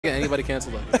get anybody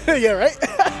canceled on. Yeah, right? 3,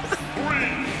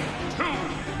 2,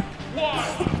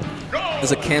 1, go!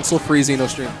 There's a cancel-free Xeno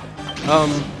stream.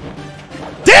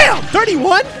 Damn!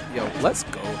 31? Yo, let's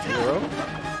go, Hero.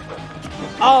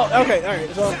 Oh, okay, alright.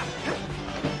 So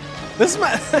this is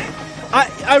my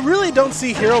I really don't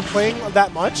see Hero playing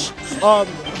that much. But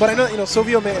I know that,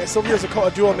 Silvio's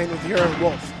a duo main with Hero and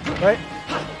Wolf, right?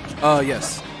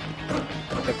 Yes.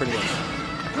 Yeah, pretty much.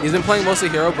 He's been playing mostly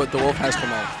Hero, but the Wolf has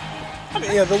come out. I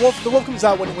mean, yeah, the Wolf comes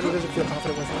out when he doesn't feel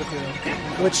confident with Hero,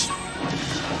 which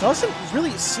doesn't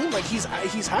really seem like he's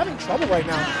having trouble right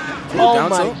now. Oh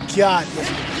my god.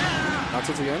 Down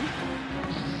tilt again?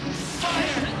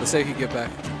 Let's say he can get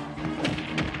back.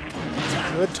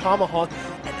 Good tomahawk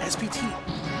and SPT.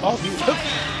 Oh, beautiful.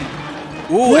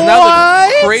 Ooh, and that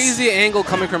was a crazy angle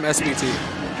coming from SPT.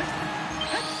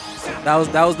 That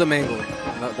was the mangle.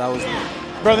 That was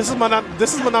Bro, this is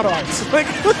Monado Arts. Like,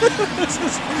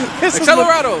 this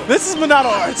is Monado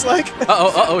Arts. Like,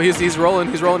 he's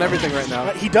rolling everything right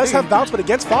now. He does have bounce, but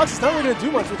against Fox, it's not really gonna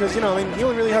do much because he only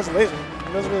really has a laser.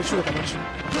 He doesn't really shoot it that much.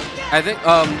 I think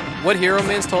what Hero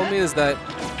Mains told me is that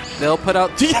they'll put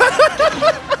out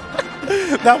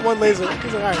that one laser.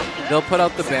 He's like, all right. They'll put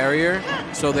out the barrier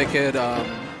so they could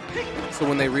so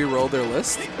when they re-roll their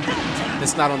list,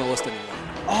 it's not on the list anymore.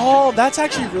 Oh, that's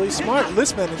actually really smart.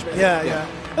 List management. Yeah.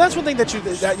 That's one thing that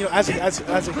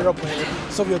as a Hero player,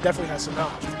 Silvio definitely has to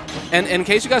know. And in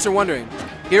case you guys are wondering,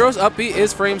 Hero's up B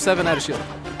is frame 7 out of shield.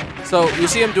 So you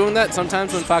see him doing that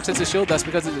sometimes when Fox hits his shield. That's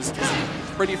because it is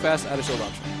pretty fast out of shield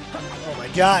option. Oh my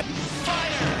god!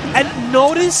 And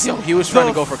notice he was trying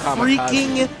to go for Commentators.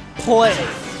 Freaking play.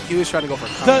 He was trying to go for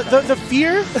Commentators. The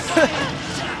fear.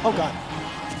 Oh god.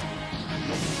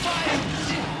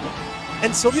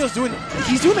 And Silvio's doing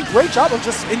a great job of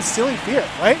just instilling fear,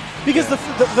 right? Because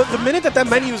the minute that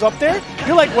menu is up there,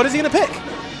 you're like, what is he gonna pick?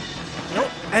 You know?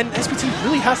 And SPT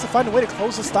really has to find a way to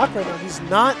close the stock right now. He's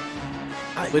not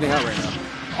bleeding out right now.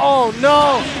 Oh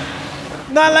no!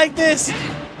 Not like this!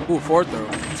 Ooh, forward throw.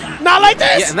 Not like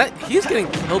this! Yeah, and he's getting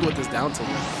killed with this down tilt.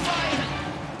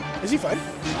 Is he fine?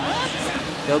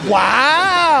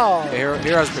 Wow! Yeah,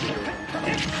 Hero's pretty good.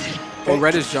 Oh,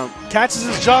 read his jump. Catches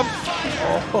his jump.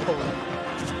 Oh.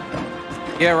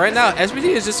 Yeah, right now, SPT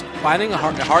is just finding a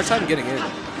hard time getting in.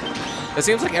 It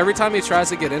seems like every time he tries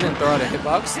to get in and throw out a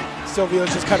hitbox,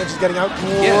 Silvio's just kind of getting out.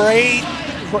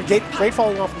 Great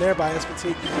following off from there by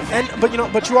SPT.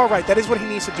 But you are right. That is what he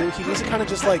needs to do. He needs to kind of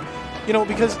just like,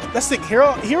 because that's the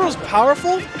thing. Hero's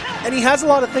powerful, and he has a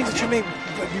lot of things that you may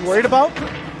be worried about,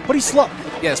 but he's slow.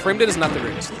 Yes, frame rate is not the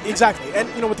greatest. Exactly. And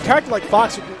with a character like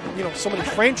Fox, so many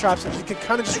frame traps, and he can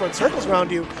kind of just run circles around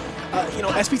you.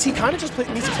 SPT kind of just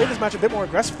needs to play this match a bit more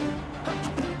aggressively.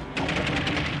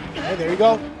 Okay, there you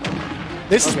go.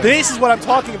 This is what I'm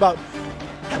talking about.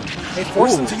 They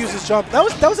forced him to use his jump. That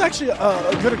was actually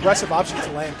a good aggressive option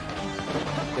to land.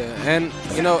 Yeah, and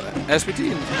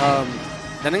SPT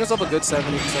landing himself a good 70%.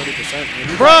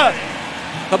 Bruh!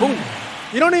 Kaboom!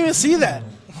 You don't even see that.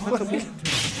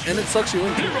 And it sucks you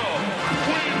in too.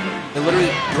 It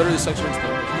literally sucks you in.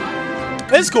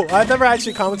 It's cool. I've never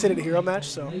actually commentated a Hero match,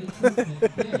 so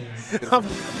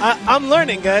I'm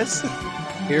learning, guys.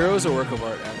 Hero is a work of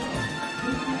art, actually.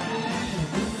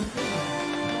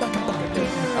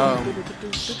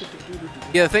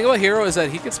 Yeah, the thing about Hero is that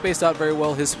he can space out very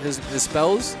well. His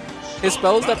spells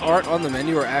that aren't on the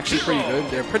menu are actually pretty good.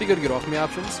 They're pretty good get off me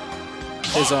options.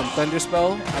 His Thunder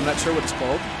spell, I'm not sure what it's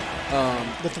called.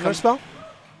 The Thunder spell?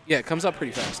 Yeah, it comes out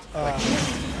pretty fast.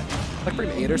 Like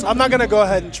frame 8 or something. I'm not gonna go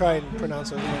ahead and try and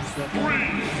pronounce it.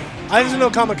 I just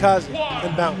know Kamikaze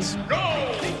and Bounce.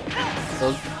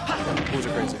 Those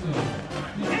are crazy.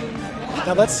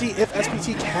 Now let's see if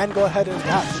SPT can go ahead and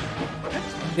adapt.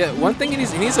 Yeah, one thing he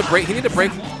needs to break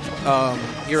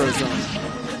Hero's zone,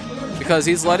 because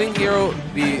he's letting Hero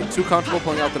be too comfortable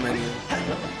pulling out the menu.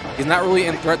 He's not really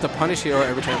in threat to punish Hero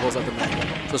every time he pulls out the menu.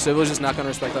 So Silvio's just not going to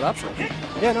respect that option.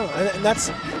 Yeah, no, and that's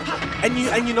and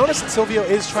you notice that Silvio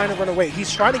is trying to run away.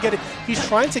 He's trying to get it. He's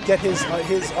trying to get his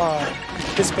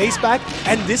space back,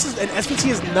 and SPT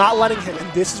is not letting him.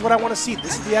 And this is what I want to see.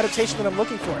 This is the adaptation that I'm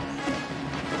looking for.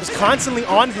 Just constantly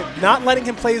on him, not letting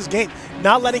him play his game,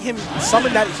 not letting him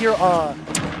summon that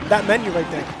that menu right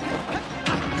there.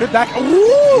 Good back.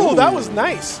 Ooh, that was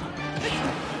nice.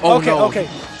 Oh, okay, no. okay.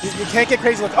 You can't get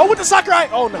crazy. Like, with the Sakurai.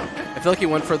 Oh no. I feel like he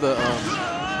went for the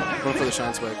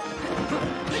shine swag.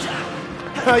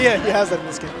 Oh yeah, he has that in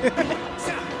this game.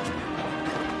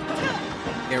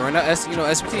 Yeah, right now,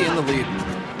 SPT in the lead,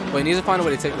 but he needs to find a way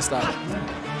to take the stop.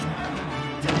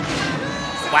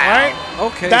 Wow. Right?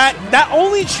 Okay. That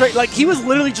only trade, like, he was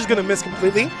literally just gonna miss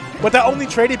completely, But that only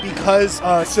traded because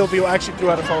Silvio actually threw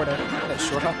out a forward air. That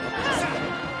short hop.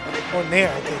 Or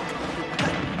nair, I think.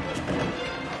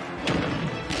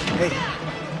 Hey.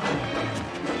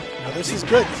 Now this is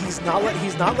good. He's not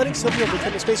letting Silvio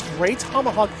return to space. Great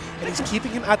tomahawk, and he's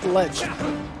keeping him at the ledge.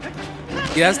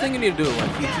 Yeah, that's the thing you need to do.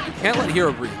 Like, you can't let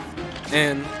Hero breathe.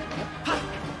 And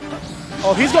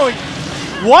oh, he's going.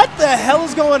 What the hell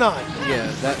is going on?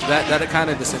 yeah, that kind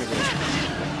of disintegration.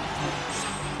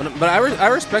 But I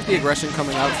respect the aggression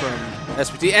coming out from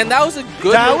SPT, and that was a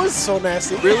good. That was so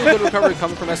nasty. Really good recovery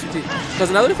coming from SPT. Because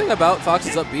another thing about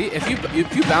Fox's up B, if you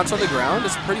bounce on the ground,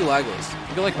 it's pretty lagless.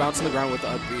 You can like bounce on the ground with the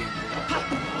up B and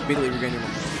immediately regain your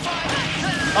momentum.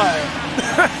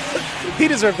 He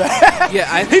deserved that.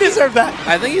 Yeah, he deserved that.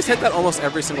 I think he's hit that almost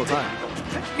every single time.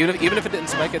 Even if it didn't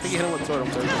spike, I think he hit him with sword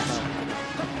almost every single time.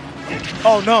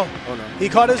 Oh no! Oh no! He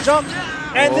caught his jump,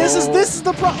 and this is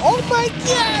the pro. Oh my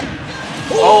god!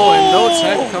 Oh, and no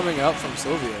tech coming out from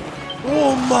Silvio.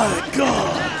 Oh my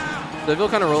god! Silvio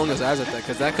kind of rolling his eyes at that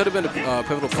because that could have been a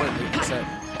pivotal point in the set.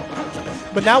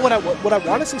 But now what I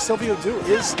want to see Silvio do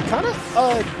is kind of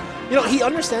he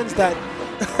understands that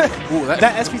Ooh,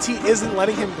 that SPT isn't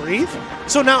letting him breathe.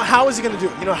 So now how is he going to do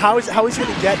it? You know, how is he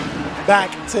going to get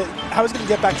back to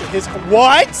his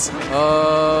what?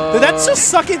 Did that just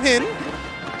suck him in?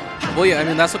 Well, yeah, I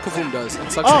mean that's what Kavoom does.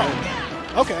 It sucks him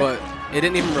in. Okay. But it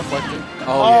didn't even reflect it.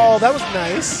 Oh, yeah. that was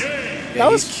nice. Yeah,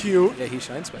 that was cute. Yeah, he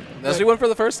shine spiked. That's what he went for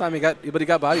the first time. He got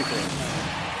body for it.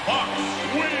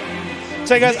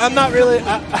 So guys, I'm not really,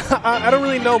 I don't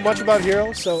really know much about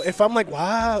Hero, so if I'm like,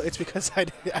 wow, it's because I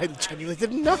genuinely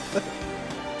didn't know.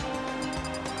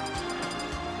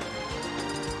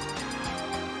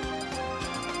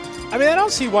 I mean, I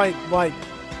don't see why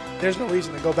there's no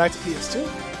reason to go back to PS2.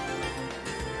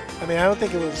 I mean, I don't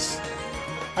think it was,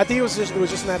 I think it was just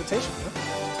an adaptation. You know?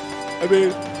 I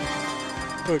mean,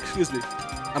 oh, excuse me.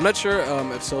 I'm not sure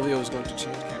if Silvio is going to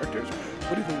change characters.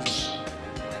 What do you think?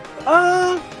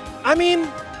 I mean,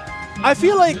 I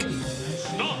feel like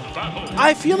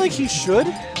he should,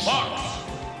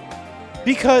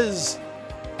 because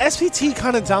SPT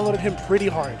kind of downloaded him pretty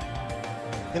hard,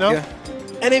 you know. Yeah.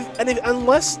 And if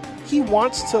unless he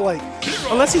wants to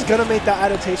unless he's gonna make that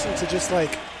adaptation to just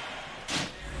like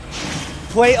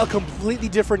play a completely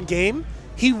different game,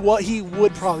 he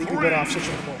would probably be better off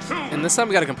switching to Wolf. And this time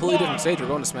we got a completely different stage. We're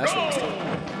going to Smash Bros.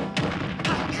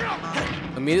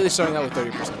 Immediately starting out with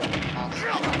 30%.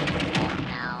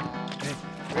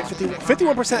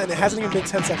 51%, and it hasn't even been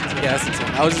 10 seconds yet. Yeah, that's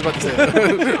insane. I was just about to say that.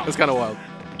 That's kind of wild.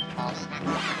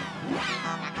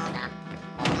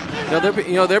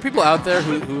 There are people out there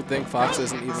who think Fox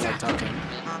isn't even like top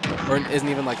 10, or isn't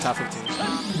even like top 15.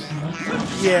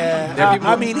 Yeah,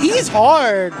 I mean he's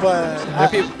hard, but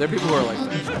there are people who are like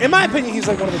that. In my opinion, he's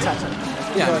like one of the top 10.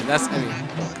 Yeah, I mean,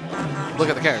 look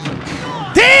at the character.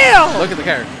 Damn! Look at the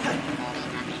character.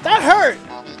 That hurt.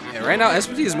 Yeah, right now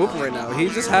SPT is moving right now. He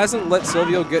just hasn't let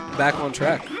Silvio get back on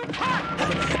track.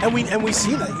 And we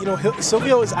see that, you know,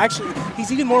 Silvio is actually,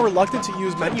 he's even more reluctant to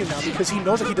use menu now because he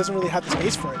knows that he doesn't really have the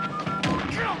space for it.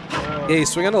 Yeah, he's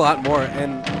swinging a lot more,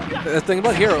 and the thing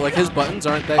about Hero, like his buttons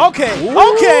aren't that. Okay, Ooh.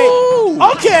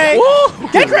 okay. Ooh.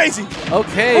 Get crazy.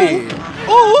 Okay.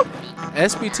 Ooh.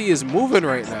 SPT is moving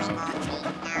right now.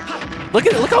 Look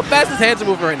how fast his hands are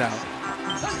moving right now.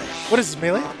 What is this,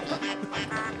 melee?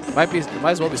 Might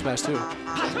as well be Smash too.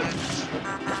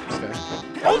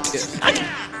 Okay.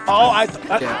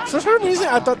 For some reason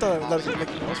I thought the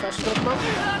Smash was gonna come out.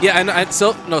 Yeah, and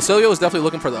Silvio was definitely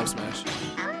looking for the up smash.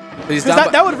 But he's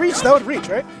down that would reach,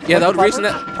 right? Yeah, that would reach, and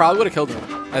that probably would have killed him.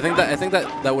 I think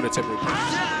that would have tipped him.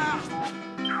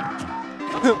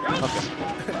 Okay.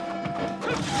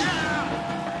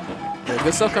 Yeah,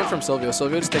 good stuff coming from Silvio.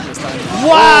 Silvio just taking his time.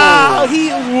 Wow,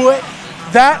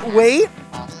 that weight.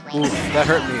 Ooh, that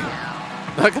hurt me.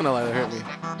 Not gonna lie, that hurt me.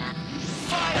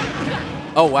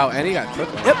 Oh wow, and he got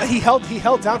clipped. Yep, he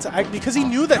held down to because he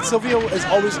knew that Silvio is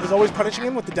always punishing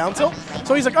him with the down tilt.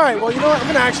 So he's like, all right, well, you know what? I'm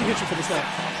gonna actually hit you for this now.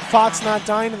 Fox not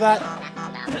dying to that.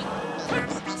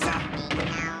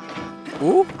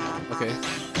 Ooh, okay.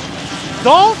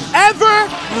 Don't ever.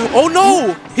 Oh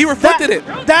no, he reflected it.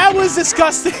 That was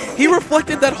disgusting. He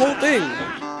reflected that whole thing.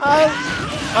 All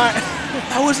right.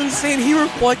 That was insane. He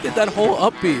reflected that whole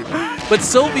up B. But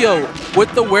Silvio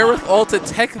with the wherewithal to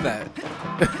tech that.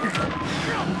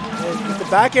 With the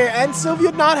back air and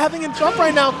Silvio not having a jump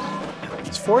right now.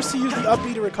 He's forced to use the up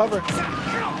B to recover.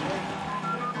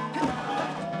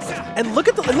 And look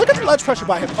at the ledge pressure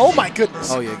by him. Oh my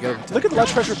goodness. Oh yeah, go. Look at the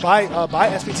ledge pressure by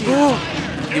SPT.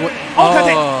 He went,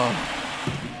 God.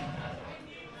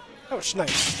 That was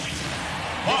nice.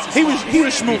 He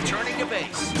was smooth.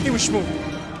 He was smooth.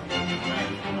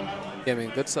 Yeah, I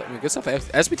mean, good stuff. Good stuff.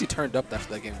 SPT turned up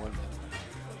after that game 1.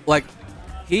 Like,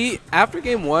 after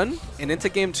game 1 and into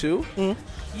game 2,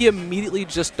 he immediately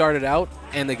just started out,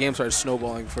 and the game started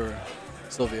snowballing for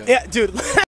Silvio. Yeah, dude.